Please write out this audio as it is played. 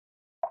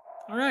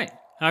All right.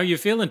 How are you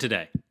feeling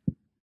today?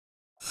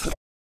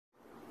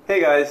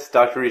 Hey guys,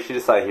 Dr. Rishi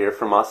Desai here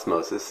from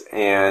Osmosis,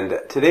 and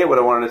today what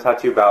I wanted to talk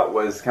to you about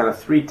was kind of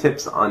 3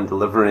 tips on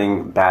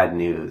delivering bad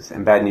news.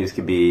 And bad news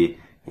could be,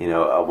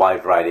 a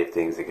wide variety of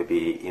things. It could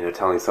be,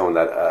 telling someone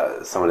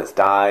that someone has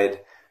died,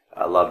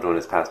 a loved one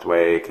has passed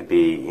away. It could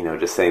be,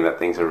 just saying that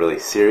things are really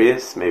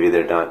serious. Maybe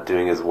they're not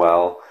doing as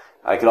well.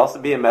 It could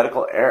also be a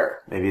medical error.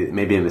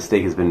 Maybe a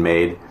mistake has been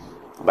made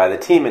by the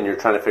team, and you're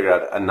trying to figure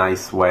out a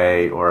nice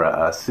way or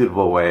a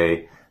suitable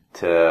way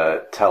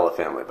to tell a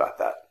family about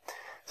that.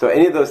 So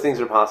any of those things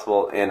are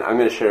possible, and I'm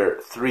going to share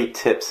 3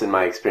 tips in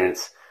my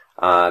experience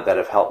that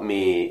have helped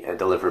me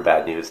deliver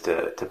bad news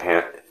to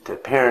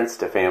parents,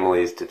 to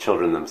families, to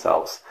children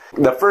themselves.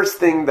 The first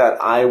thing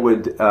that I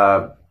would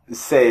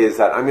say is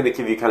that I'm going to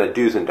give you kind of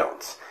do's and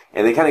don'ts,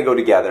 and they kind of go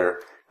together,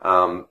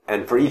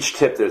 and for each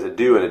tip there's a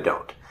do and a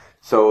don't.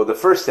 So the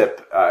first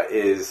tip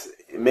is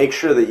make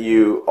sure that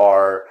you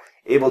are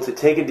able to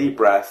take a deep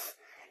breath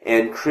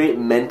and create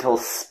mental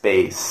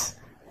space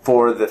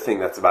for the thing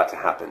that's about to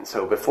happen.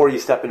 So before you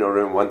step into a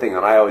room, one thing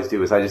that I always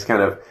do is I just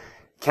kind of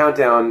count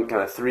down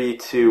kind of 3,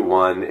 2,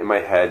 1 in my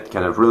head,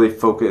 kind of really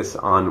focus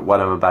on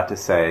what I'm about to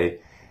say,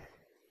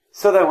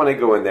 so that when I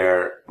go in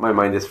there, my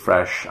mind is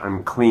fresh,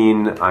 I'm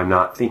clean, I'm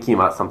not thinking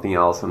about something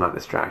else, I'm not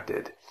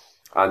distracted.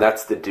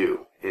 That's the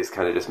do, is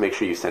kind of just make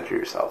sure you center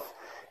yourself,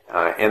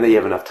 and that you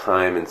have enough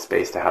time and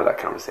space to have that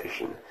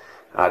conversation.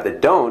 The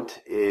don't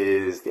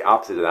is the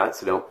opposite of that,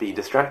 so don't be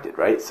distracted,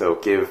 right? So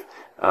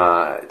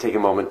take a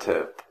moment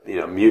to,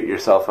 mute your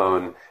cell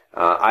phone.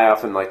 I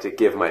often like to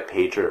give my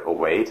pager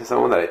away to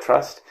someone that I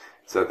trust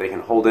so that they can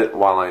hold it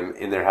while I'm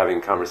in there having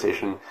a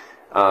conversation.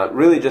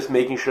 Really just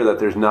making sure that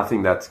there's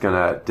nothing that's going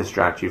to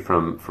distract you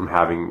from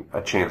having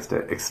a chance to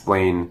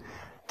explain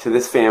to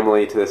this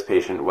family, to this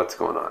patient, what's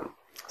going on.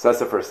 So that's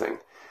the first thing.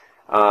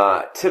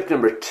 Tip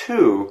number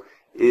 2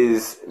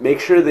 is make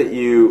sure that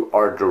you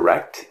are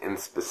direct and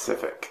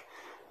specific.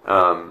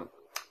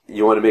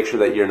 You want to make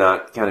sure that you're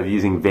not kind of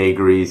using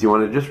vagaries. You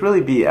want to just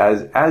really be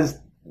as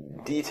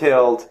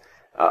detailed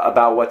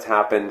about what's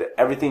happened,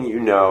 everything you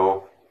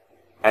know,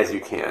 as you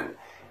can.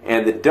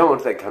 And the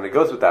don't that kind of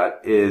goes with that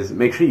is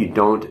make sure you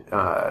don't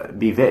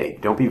be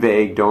vague. Don't be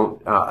vague.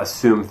 Don't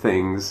assume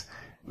things.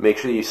 Make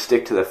sure you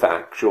stick to the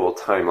factual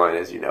timeline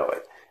as you know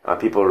it.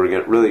 People are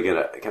really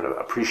going to kind of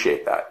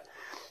appreciate that.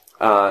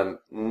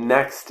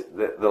 Next,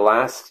 the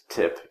last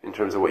tip in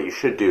terms of what you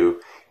should do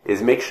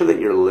is make sure that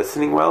you're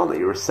listening well, that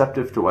you're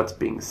receptive to what's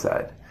being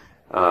said.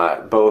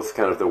 Both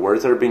kind of the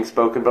words that are being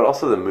spoken, but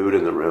also the mood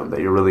in the room,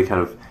 that you're really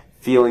kind of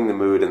feeling the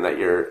mood and that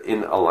you're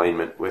in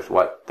alignment with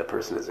what the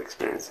person is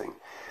experiencing.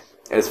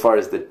 As far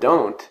as the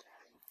don't,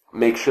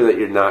 make sure that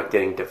you're not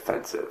getting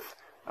defensive.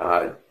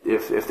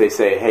 If they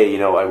say,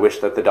 hey, I wish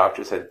that the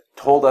doctors had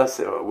told us,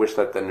 I wish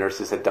that the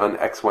nurses had done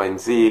X, Y, and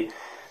Z,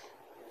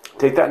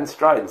 take that in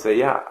stride and say,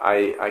 yeah,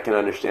 I can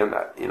understand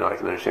that. I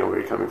can understand where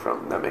you're coming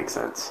from. That makes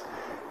sense.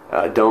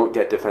 Don't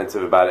get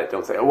defensive about it.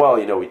 Don't say, oh, well,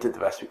 we did the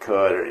best we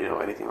could,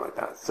 or, anything like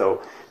that.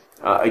 So,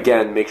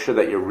 again, make sure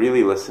that you're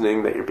really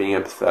listening, that you're being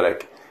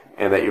empathetic,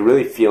 and that you're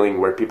really feeling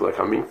where people are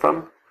coming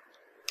from.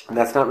 And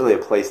that's not really a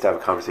place to have a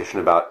conversation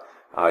about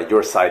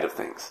your side of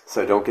things.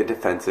 So don't get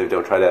defensive.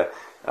 Don't try to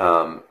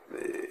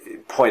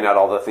point out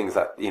all the things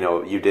that,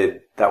 you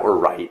did that were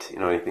right,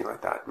 anything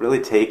like that. Really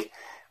take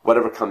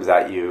whatever comes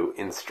at you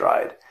in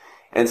stride.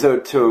 And so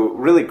to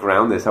really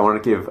ground this, I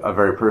want to give a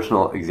very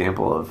personal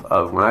example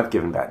of when I've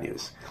given bad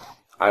news.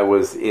 I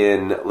was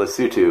in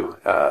Lesotho,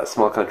 a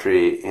small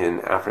country in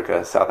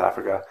Africa, South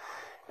Africa,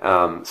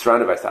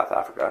 surrounded by South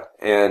Africa.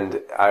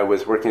 And I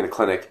was working in a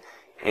clinic,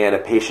 and a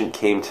patient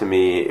came to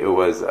me. It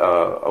was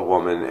a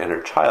woman and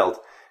her child.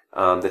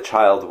 The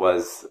child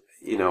was,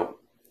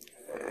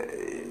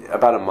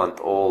 about a month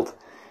old.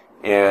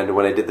 And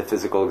when I did the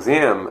physical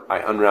exam, I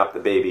unwrapped the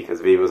baby because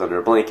the baby was under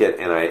a blanket,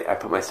 and I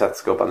put my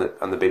stethoscope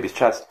on the baby's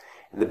chest.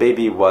 And the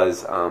baby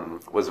was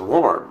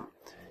warm,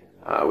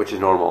 which is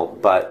normal,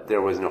 but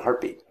there was no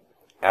heartbeat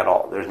at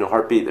all. There's no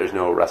heartbeat. There's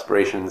no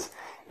respirations.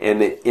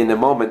 And in a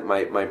moment,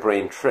 my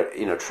brain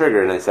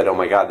triggered, and I said, "Oh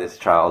my God, this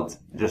child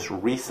just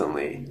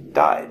recently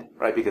died,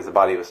 right? Because the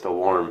body was still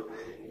warm,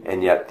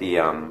 and yet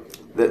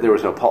there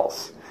was no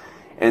pulse."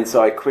 And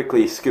so I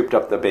quickly scooped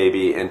up the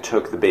baby and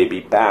took the baby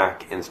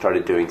back and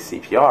started doing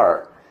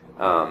CPR,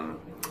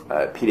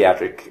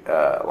 pediatric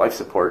life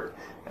support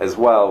as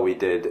well. We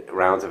did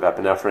rounds of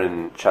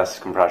epinephrine,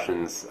 chest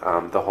compressions,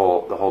 the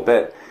whole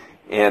bit,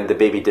 and the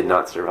baby did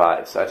not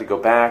survive. So I had to go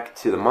back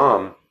to the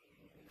mom,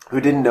 who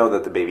didn't know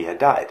that the baby had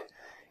died.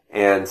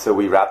 And so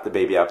we wrapped the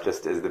baby up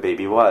just as the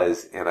baby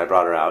was, and I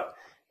brought her out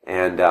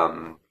and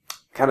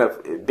kind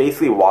of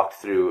basically walked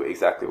through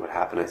exactly what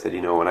happened. I said,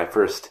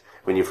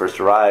 when you first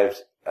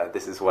arrived,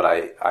 this is what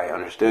I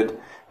understood.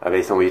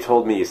 Based on what you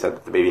told me, you said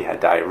that the baby had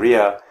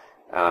diarrhea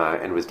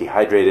and was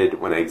dehydrated.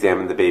 When I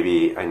examined the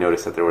baby, I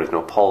noticed that there was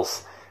no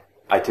pulse.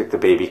 I took the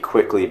baby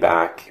quickly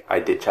back. I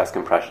did chest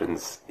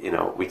compressions.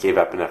 We gave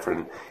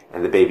epinephrine,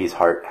 and the baby's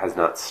heart has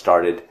not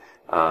started.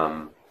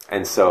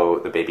 And so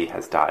the baby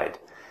has died.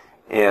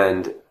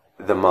 And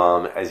the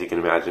mom, as you can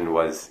imagine,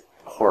 was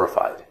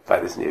horrified by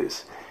this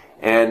news.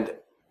 And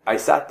I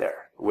sat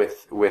there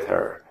with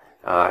her,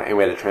 and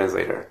we had a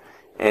translator.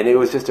 And it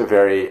was just a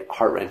very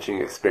heart-wrenching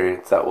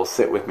experience that will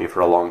sit with me for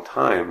a long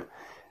time.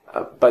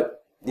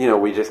 But,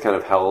 we just kind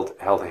of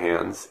held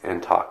hands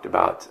and talked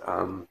about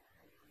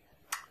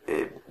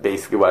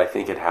basically what I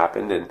think had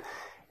happened.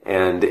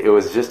 And it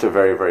was just a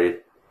very, very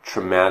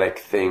traumatic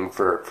thing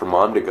for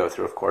mom to go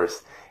through, of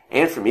course,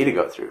 and for me to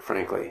go through,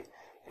 frankly.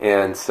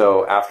 And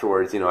so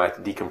afterwards, I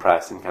have to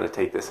decompress and kind of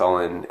take this all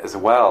in as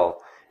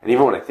well. And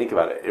even when I think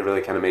about it, it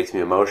really kind of makes me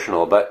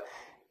emotional. But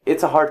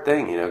it's a hard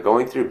thing,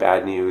 going through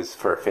bad news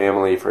for a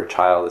family, for a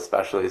child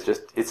especially,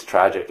 it's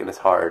tragic and it's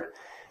hard.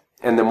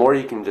 And the more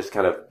you can just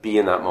kind of be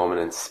in that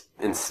moment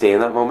and stay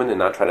in that moment and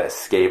not try to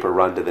escape or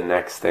run to the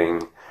next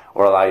thing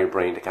or allow your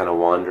brain to kind of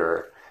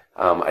wander,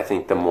 I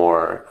think the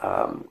more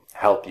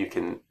help you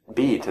can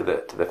be to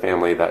the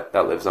family that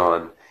lives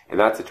on in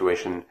that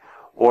situation,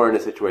 or in a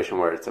situation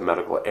where it's a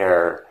medical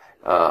error,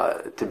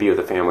 to be with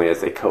the family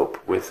as they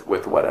cope with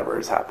whatever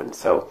has happened.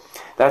 So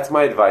that's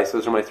my advice.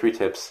 Those are my 3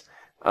 tips.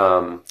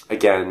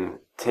 Again,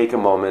 take a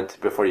moment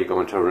before you go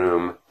into a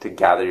room to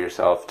gather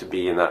yourself, to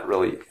be in that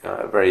really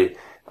very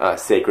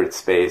sacred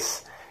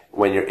space.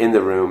 When you're in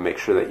the room, make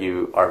sure that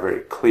you are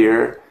very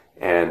clear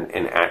and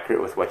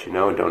accurate with what you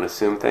know and don't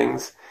assume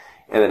things.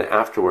 And then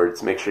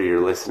afterwards, make sure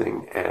you're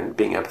listening and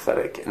being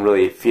empathetic and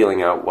really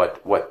feeling out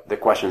what the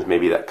questions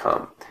maybe that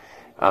come.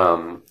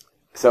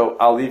 So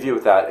I'll leave you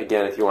with that.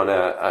 Again, if you want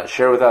to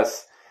share with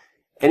us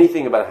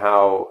anything about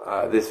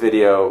how this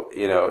video,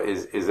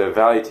 is of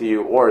value to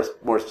you, or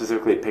more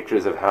specifically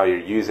pictures of how you're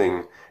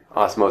using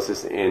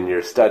osmosis in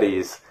your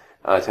studies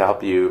to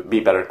help you be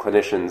better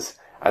clinicians,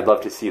 I'd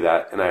love to see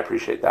that, and I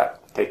appreciate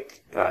that.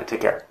 Take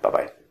care.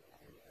 Bye-bye.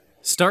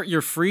 Start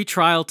your free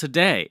trial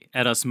today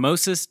at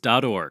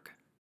osmosis.org.